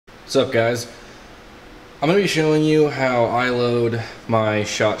What's up, guys? I'm going to be showing you how I load my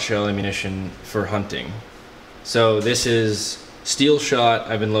shot shell ammunition for hunting. So this is steel shot.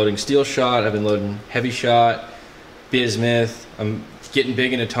 I've been loading steel shot, I've been loading heavy shot, bismuth. I'm getting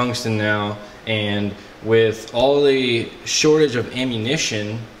big into tungsten now, and with all the shortage of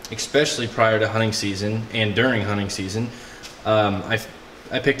ammunition, especially prior to hunting season and during hunting season, I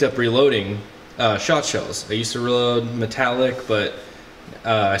picked up reloading shot shells. I used to reload metallic, but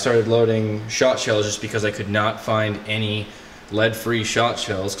I started loading shot shells just because I could not find any lead-free shot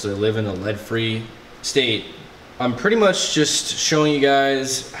shells because I live in a lead-free state. I'm pretty much just showing you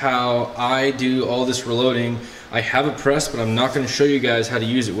guys how I do all this reloading. I have a press, but I'm not going to show you guys how to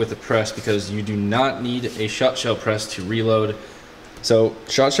use it with a press because you do not need a shot shell press to reload. So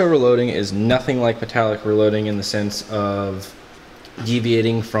shot shell reloading is nothing like metallic reloading in the sense of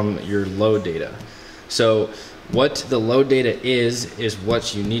deviating from your load data. So what the load data is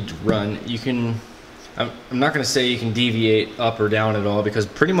what you need to run. You can, I'm not going to say you can deviate up or down at all because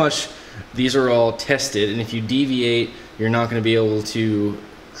pretty much these are all tested, and if you deviate, you're not going to be able to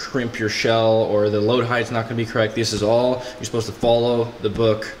crimp your shell, or the load height's not going to be correct. This is all, you're supposed to follow the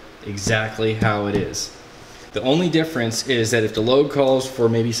book exactly how it is. The only difference is that if the load calls for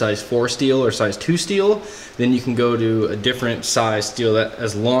maybe size 4 steel or size 2 steel, then you can go to a different size steel that,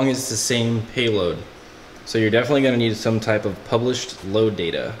 as long as it's the same payload. So you're definitely going to need some type of published load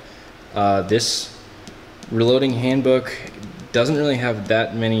data. This reloading handbook doesn't really have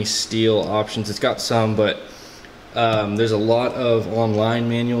that many steel options. It's got some, but there's a lot of online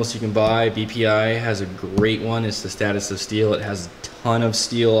manuals you can buy. BPI has a great one. It's the status of steel. It has a ton of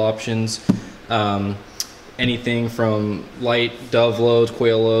steel options. Anything from light dove loads,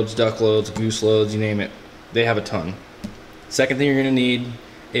 quail loads, duck loads, goose loads, you name it. They have a ton. Second thing you're going to need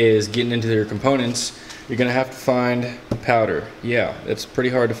is getting into their components. You're going to have to find powder. Yeah, it's pretty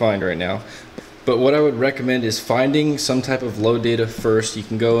hard to find right now. But what I would recommend is finding some type of load data first. You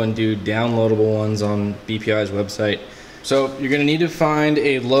can go and do downloadable ones on BPI's website. So you're going to need to find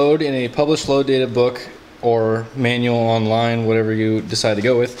a load in a published load data book or manual online, whatever you decide to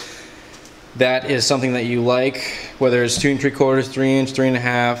go with. That is something that you like, whether it's 2 3/4, 3 inch, 3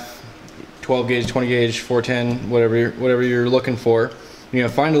 1/2, 12 gauge, 20 gauge, 410, whatever you're looking for. You're going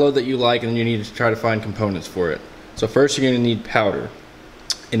to find a load that you like, and then you need to try to find components for it. So first you're going to need powder,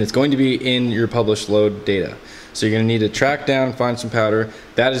 and it's going to be in your published load data. So you're going to need to track down and find some powder.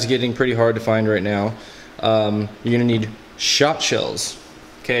 That is getting pretty hard to find right now. You're going to need shot shells.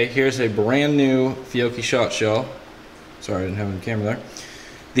 Okay, here's a brand new Fiocchi shot shell. Sorry, I didn't have it on camera there.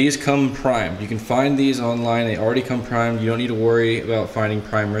 These come primed. You can find these online. They already come primed. You don't need to worry about finding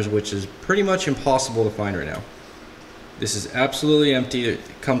primers, which is pretty much impossible to find right now. This is absolutely empty. It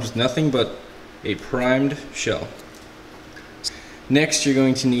comes with nothing but a primed shell. Next, you're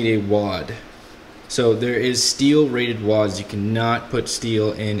going to need a wad. So there is steel rated wads. You cannot put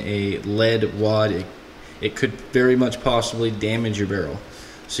steel in a lead wad. It could very much possibly damage your barrel.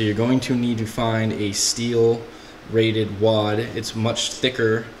 So you're going to need to find a steel rated wad. It's much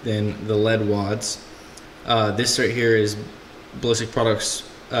thicker than the lead wads. This right here is Ballistic Products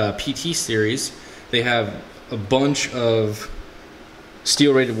PT series. They have a bunch of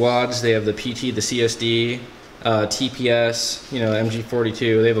steel rated wads. They have the PT, the CSD, TPS,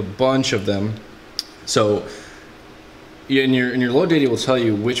 MG42. They have a bunch of them. So in your load data will tell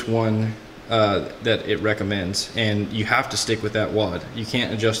you which one that it recommends, and you have to stick with that wad. You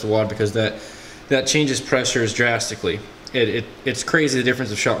can't adjust the wad because that changes pressures drastically. It's crazy the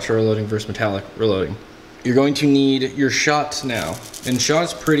difference of shot shell reloading versus metallic reloading. You're going to need your shots now, and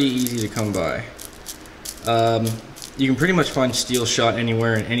shot's pretty easy to come by. You can pretty much find steel shot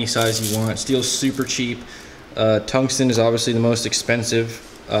anywhere in any size you want. Steel's super cheap. Tungsten is obviously the most expensive.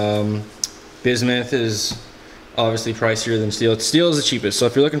 Bismuth is obviously pricier than steel. Steel is the cheapest. So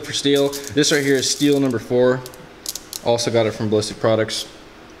if you're looking for steel, this right here is steel number 4. Also got it from Ballistic Products.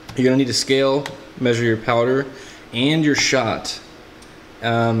 You're gonna need to scale, measure your powder and your shot.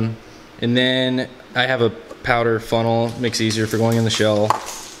 And then I have a powder funnel, makes it easier for going in the shell.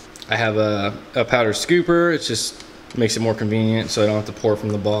 I have a powder scooper. It just makes it more convenient so I don't have to pour from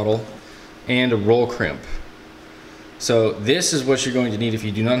the bottle. And a roll crimp. So this is what you're going to need if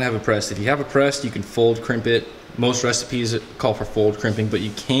you do not have a press. If you have a press, you can fold crimp it. Most recipes call for fold crimping, but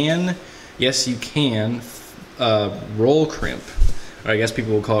you can, yes you can, roll crimp. Or I guess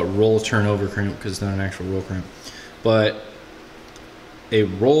people will call it roll turnover crimp because it's not an actual roll crimp. But a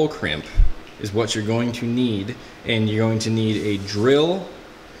roll crimp is what you're going to need, and you're going to need a drill,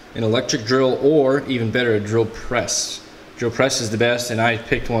 an electric drill, or even better, a drill press. Drill press is the best, and I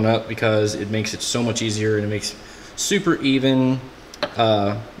picked one up because it makes it so much easier, and it makes super even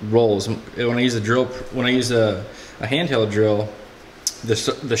rolls. When I use a drill, when I use a handheld drill,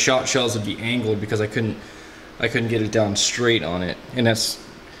 the shot shells would be angled because I couldn't get it down straight on it. And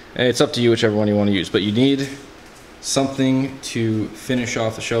it's up to you whichever one you want to use, but you need something to finish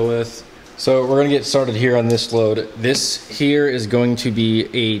off the shell with. So we're gonna get started here on this load. This here is going to be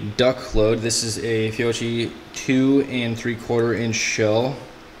a duck load. This is a Fiochi 2 3/4 inch shell,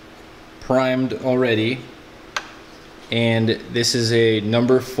 primed already. And this is a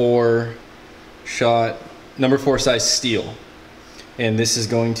number 4 size steel. And this is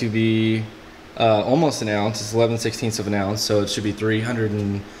going to be almost an ounce. It's 11/16 of an ounce, so it should be 300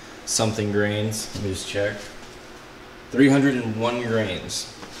 and something grains. Let me just check. 301 grains.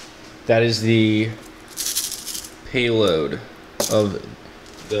 That is the payload of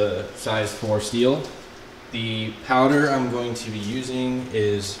the size 4 steel. The powder I'm going to be using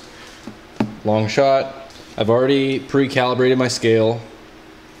is long shot. I've already pre-calibrated my scale.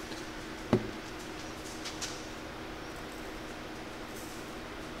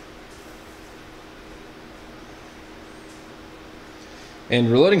 And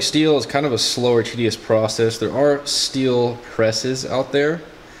reloading steel is kind of a slower, tedious process. There are steel presses out there,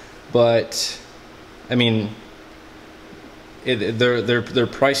 but I mean, they're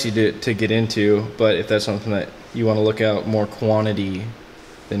pricey to get into. But if that's something that you want to look at more quantity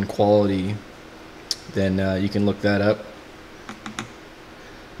than quality, then you can look that up.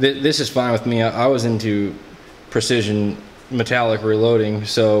 This is fine with me. I was into precision metallic reloading,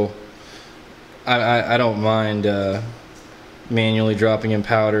 so I don't mind manually dropping in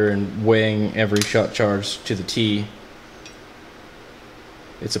powder and weighing every shot charge to the T.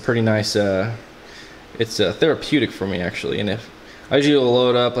 It's a pretty nice, it's therapeutic for me actually. And if I usually will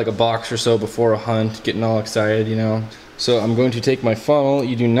load up like a box or so before a hunt, getting all excited, you know. So I'm going to take my funnel.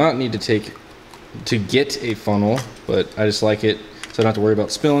 You do not need to get a funnel, but I just like it so I don't have to worry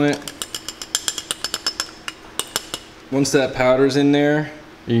about spilling it. Once that powder's in there,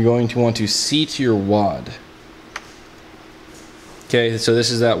 you're going to want to seat your wad. Okay, so this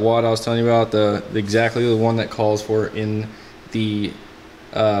is that wad I was telling you about, exactly the one that calls for in the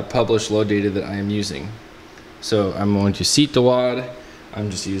published load data that I am using. So I'm going to seat the wad. I'm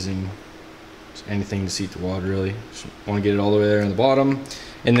just using anything to seat the wad really. Just want to get it all the way there in the bottom.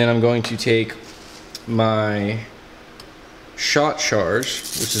 And then I'm going to take my shot charge,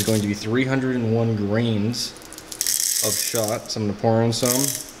 which is going to be 301 grains of shot. So I'm going to pour in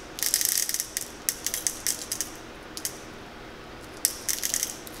some.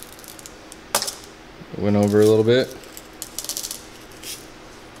 Went over a little bit.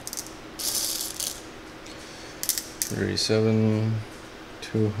 37,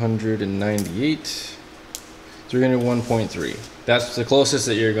 298, 301.3. That's the closest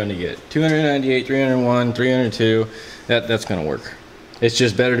that you're going to get. 298, 301, 302. That's going to work. It's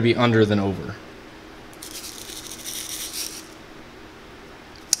just better to be under than over.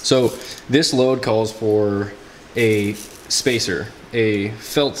 So this load calls for a spacer, a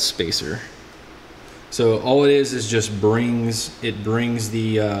felt spacer. So all it is just brings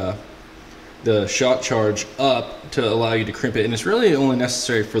the shot charge up to allow you to crimp it, and it's really only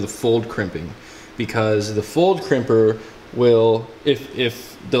necessary for the fold crimping, because the fold crimper will,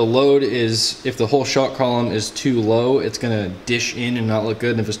 if the whole shot column is too low, it's gonna dish in and not look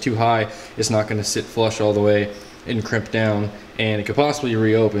good, and if it's too high, it's not gonna sit flush all the way and crimp down, and it could possibly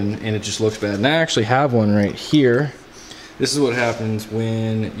reopen and it just looks bad. And I actually have one right here. This is what happens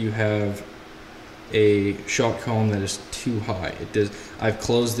when you have a shot column that is too high. I've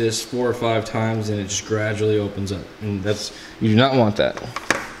closed this 4 or 5 times and it just gradually opens up, and you do not want that.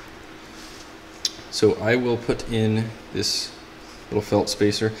 So I will put in this little felt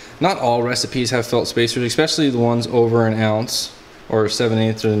spacer. Not all recipes have felt spacers, especially the ones over an ounce or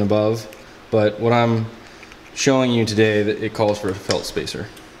 7/8 and above, but what I'm showing you today, that it calls for a felt spacer.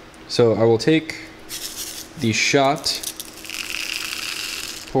 So I will take the shot,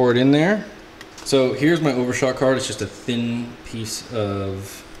 pour it in there. So here's my overshot card. It's just a thin piece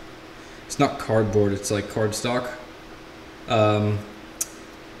of, it's not cardboard, it's like cardstock.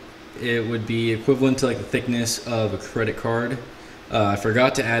 It would be equivalent to like the thickness of a credit card. I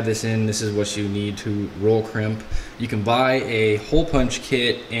forgot to add this in. This is what you need to roll crimp. You can buy a hole punch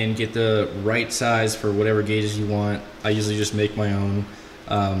kit and get the right size for whatever gauges you want. I usually just make my own,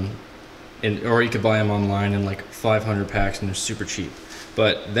 or you could buy them online in like 500 packs and they're super cheap.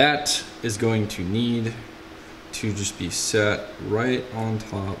 But that is going to need to just be set right on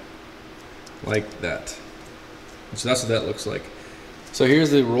top like that. So that's what that looks like. So here's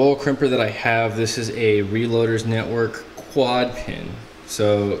the roll crimper that I have. This is a Reloaders Network quad pin.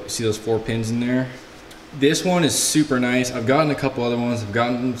 So see those 4 pins in there? This one is super nice. I've gotten a couple other ones. I've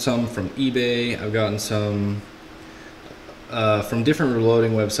gotten some from eBay. I've gotten some from different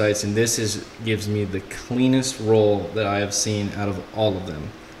reloading websites, and this gives me the cleanest roll that I have seen out of all of them.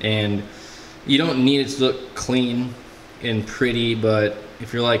 And you don't need it to look clean and pretty, but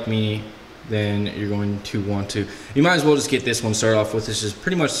if you're like me, then you're going to want to. You might as well just get this one started off with. This is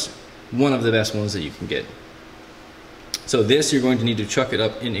pretty much one of the best ones that you can get. So this, you're going to need to chuck it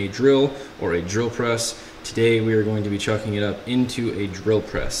up in a drill or a drill press. Today we are going to be chucking it up into a drill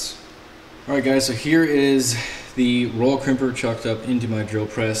press. All right guys, so here is the roll crimper chucked up into my drill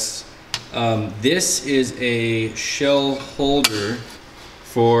press. This is a shell holder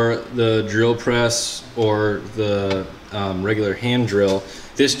for the drill press or the regular hand drill.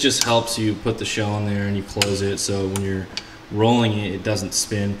 This just helps you put the shell in there and you close it, so when you're rolling it, it doesn't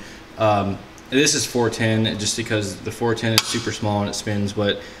spin. This is 410 just because the 410 is super small and it spins,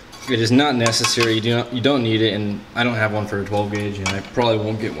 but it is not necessary. You don't need it, and I don't have one for a 12 gauge, and I probably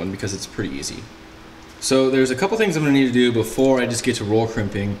won't get one because it's pretty easy. So there's a couple things I'm going to need to do before I just get to roll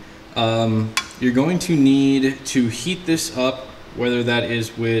crimping. You're going to need to heat this up, whether that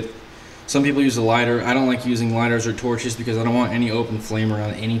is with, some people use a lighter. I don't like using lighters or torches because I don't want any open flame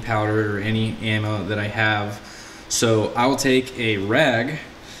around any powder or any ammo that I have. So I'll take a rag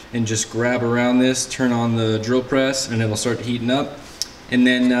and just grab around this, turn on the drill press, and it'll start heating up. And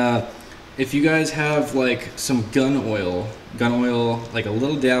then if you guys have like some gun oil, like a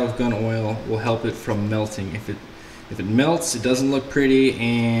little dab of gun oil will help it from melting. If it melts, it doesn't look pretty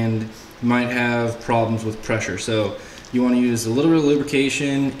and you might have problems with pressure. So you want to use a little bit of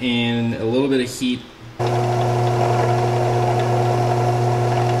lubrication and a little bit of heat.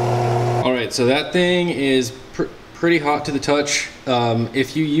 All right, so that thing is pretty hot to the touch.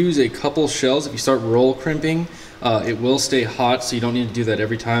 If you use a couple shells, if you start roll crimping, it will stay hot, so you don't need to do that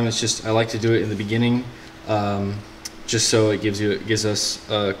every time. It's just, I like to do it in the beginning, just so it gives us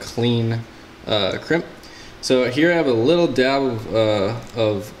a clean crimp. So here I have a little dab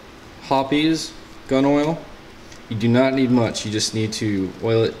of Hoppy's gun oil. You do not need much, you just need to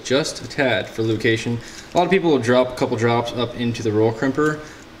oil it just a tad for lubrication. A lot of people will drop a couple drops up into the roll crimper,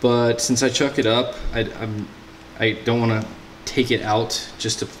 but since I chuck it up, I don't want to take it out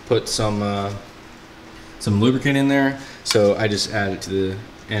just to put some lubricant in there, so I just add it to the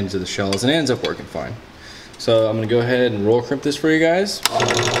ends of the shells and it ends up working fine. So I'm going to go ahead and roll crimp this for you guys.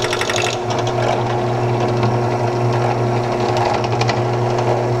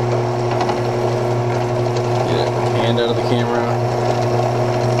 Hand out of the camera.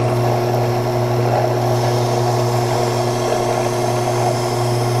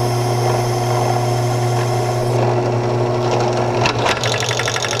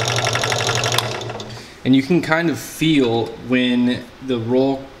 And you can kind of feel when the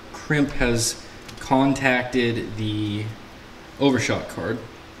roll crimp has contacted the overshot card.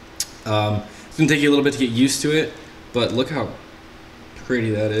 It's going to take you a little bit to get used to it, but look how pretty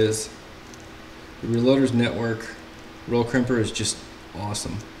that is. The Reloaders Network roll crimper is just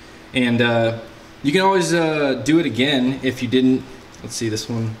awesome. And you can always do it again if you didn't. Let's see, this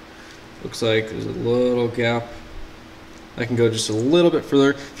one looks like there's a little gap. I can go just a little bit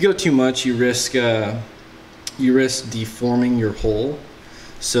further. If you go too much, you risk deforming your hole.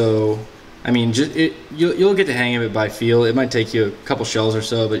 So, I mean, you'll get the hang of it by feel. It might take you a couple shells or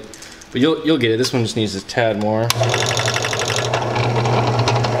so, but you'll get it. This one just needs a tad more.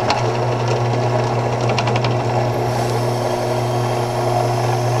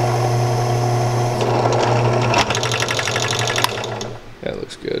 That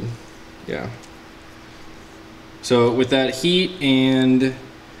looks good. Yeah. So with that heat and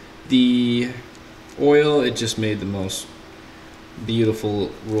the oil, it just made the most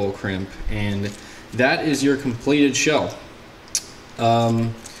beautiful roll crimp, and that is your completed shell.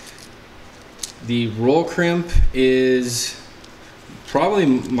 The roll crimp is probably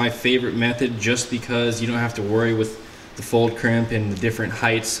my favorite method just because you don't have to worry with the fold crimp and the different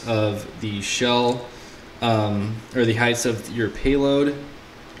heights of the shell, or the heights of your payload.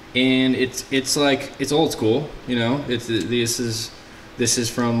 And it's like, it's old school, you know. This is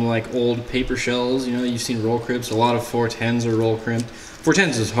from like old paper shells, you know. You've seen roll crimps. A lot of 410s are roll crimped.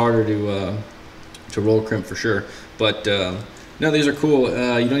 410s is harder to roll crimp for sure, but no, these are cool.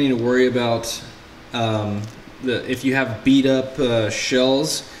 You don't need to worry about if you have beat up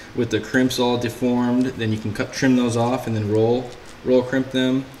shells with the crimps all deformed, then you can trim those off and then roll crimp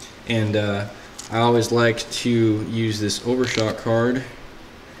them. And I always like to use this overshot card,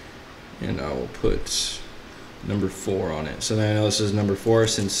 and I will put number 4 on it. So then I know this is number 4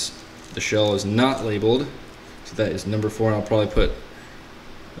 since the shell is not labeled. So that is number 4, and I'll probably put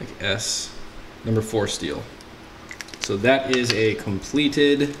like S number 4 steel. So that is a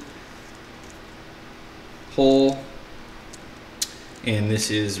completed hole, and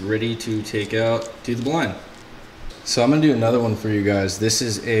this is ready to take out to the blind. So I'm gonna do another one for you guys. This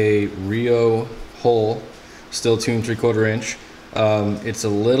is a Rio hole, still 2 3/4 inch. It's a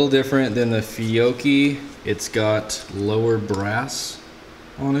little different than the Fiocchi. It's got lower brass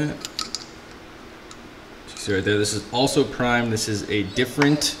on it. See right there, this is also primed. This is a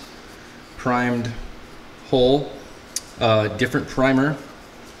different primed hole, different primer.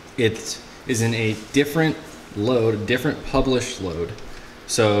 It is in a different load, different published load.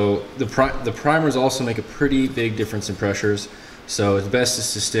 So the primers also make a pretty big difference in pressures. So it's best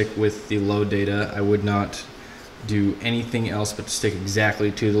is to stick with the load data. I would not do anything else but to stick exactly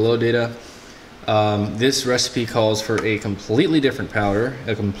to the load data. This recipe calls for a completely different powder,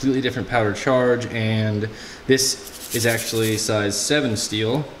 a completely different powder charge, and this is actually size 7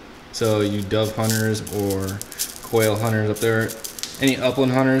 steel. So you dove hunters or quail hunters up there, any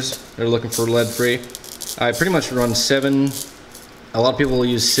upland hunters that are looking for lead free, I pretty much run 7. A lot of people will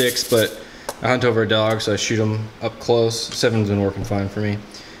use 6, but I hunt over a dog, so I shoot them up close. 7's been working fine for me.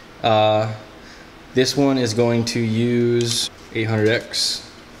 This one is going to use 800X.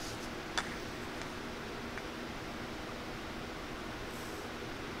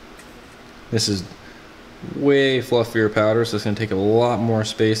 This is way fluffier powder, so it's going to take a lot more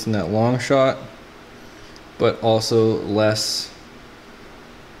space than that long shot, but also less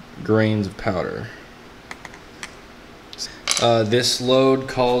grains of powder. This load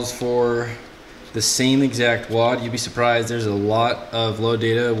calls for the same exact wad. You'd be surprised, there's a lot of load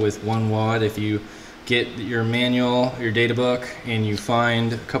data with 1 wad. If you get your manual, your data book, and you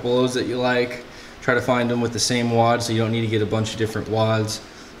find a couple loads that you like, try to find them with the same wad so you don't need to get a bunch of different wads.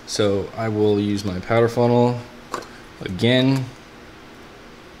 So I will use my powder funnel again,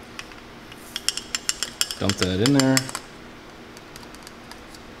 dump that in there,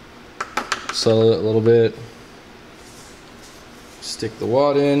 settle it a little bit, stick the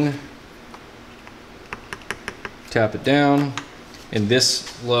wad in, tap it down, and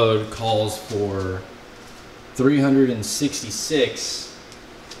this load calls for 366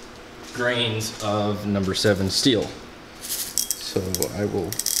 grains of number 7 steel. So I will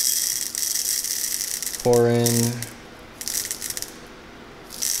pour in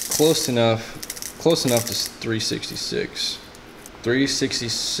close enough to 366.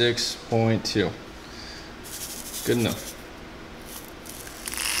 366.2. Good enough.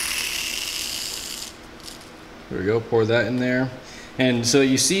 There we go, pour that in there. And so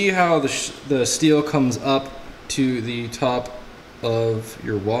you see how the steel comes up to the top of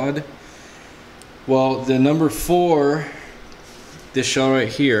your wad? Well, the number 4, this shell right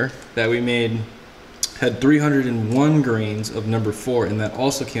here that we made, had 301 grains of number 4, and that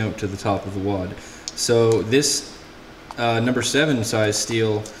also came up to the top of the wad. So this number 7 size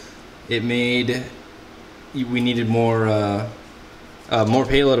steel, we needed more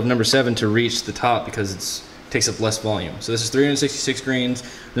payload of number 7 to reach the top because it takes up less volume. So this is 366 grains.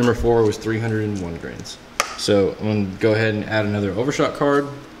 Number 4 was 301 grains. So I'm going to go ahead and add another overshot card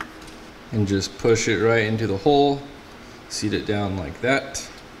and just push it right into the hole, seat it down like that,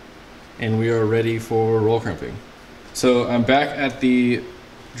 and we are ready for roll crimping. So I'm back at the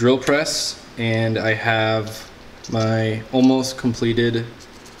drill press, and I have my almost completed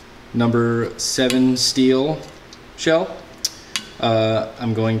number 7 steel shell.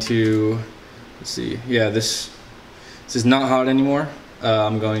 I'm going to, let's see, yeah, this is not hot anymore.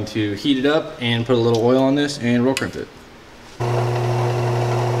 I'm going to heat it up and put a little oil on this and roll crimp it.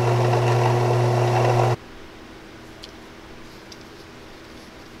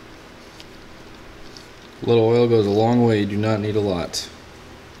 A little oil goes a long way. You do not need a lot.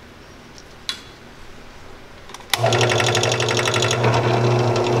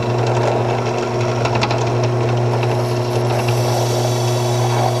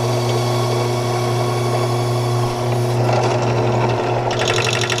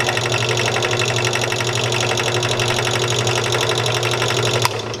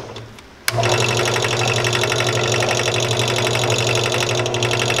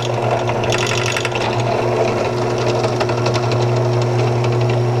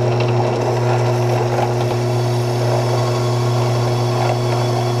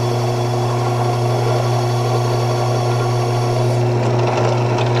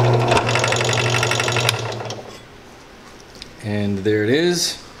 And there it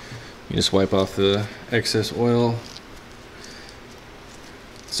is. You just wipe off the excess oil.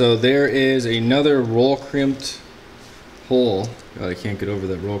 So there is another roll crimped hole. God, I can't get over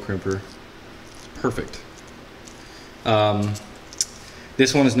that roll crimper. It's perfect.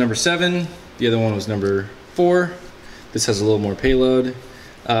 This one is number 7. The other one was number 4. This has a little more payload.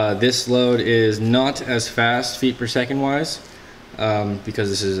 This load is not as fast feet per second wise,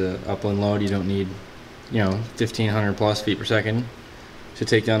 because this is an upland load. You don't need, 1,500 plus feet per second to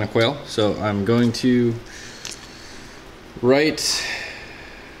take down a quail. So I'm going to write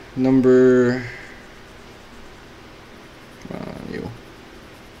number,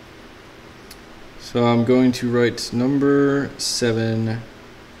 So I'm going to write number 7S.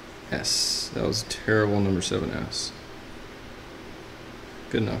 That was terrible, number 7S.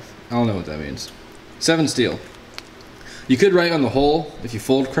 Good enough. I don't know what that means. 7 steel. You could write on the hole if you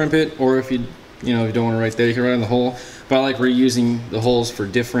fold crimp it, or if you don't want to write there, you can write on the hole. But I like reusing the holes for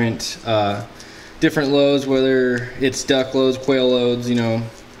different loads, whether it's duck loads, quail loads,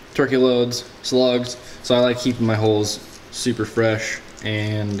 turkey loads, slugs. So I like keeping my holes super fresh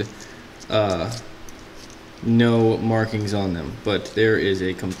and no markings on them. But there is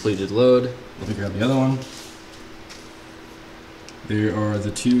a completed load. Let me grab the other one. There are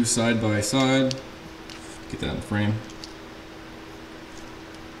the 2 side by side. Get that in the frame.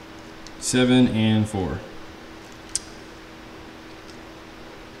 7 and 4.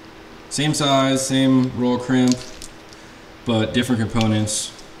 Same size, same roll crimp, but different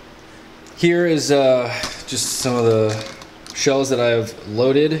components. Here is just some of the shells that I've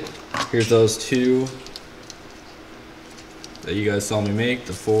loaded. Here's those 2 that you guys saw me make,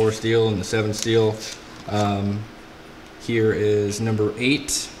 the 4 steel and the 7 steel. Here is number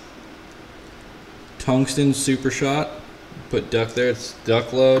 8 tungsten super shot. Put duck there, it's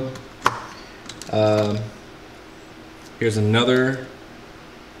duck load. Here's another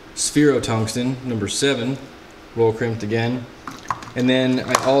Sphero tungsten, number 7, roll crimped again. And then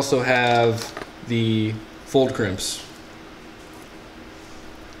I also have the fold crimps.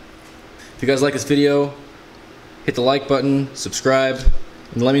 If you guys like this video, hit the like button, subscribe,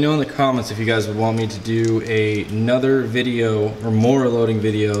 and let me know in the comments if you guys would want me to do another video or more reloading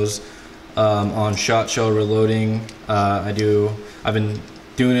videos on shot shell reloading. I've been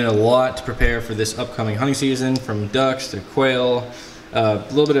doing it a lot to prepare for this upcoming hunting season, from ducks to quail, a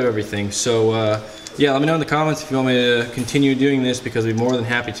little bit of everything. So yeah, let me know in the comments if you want me to continue doing this, because I'd be more than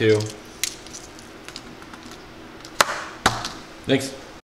happy to. Thanks.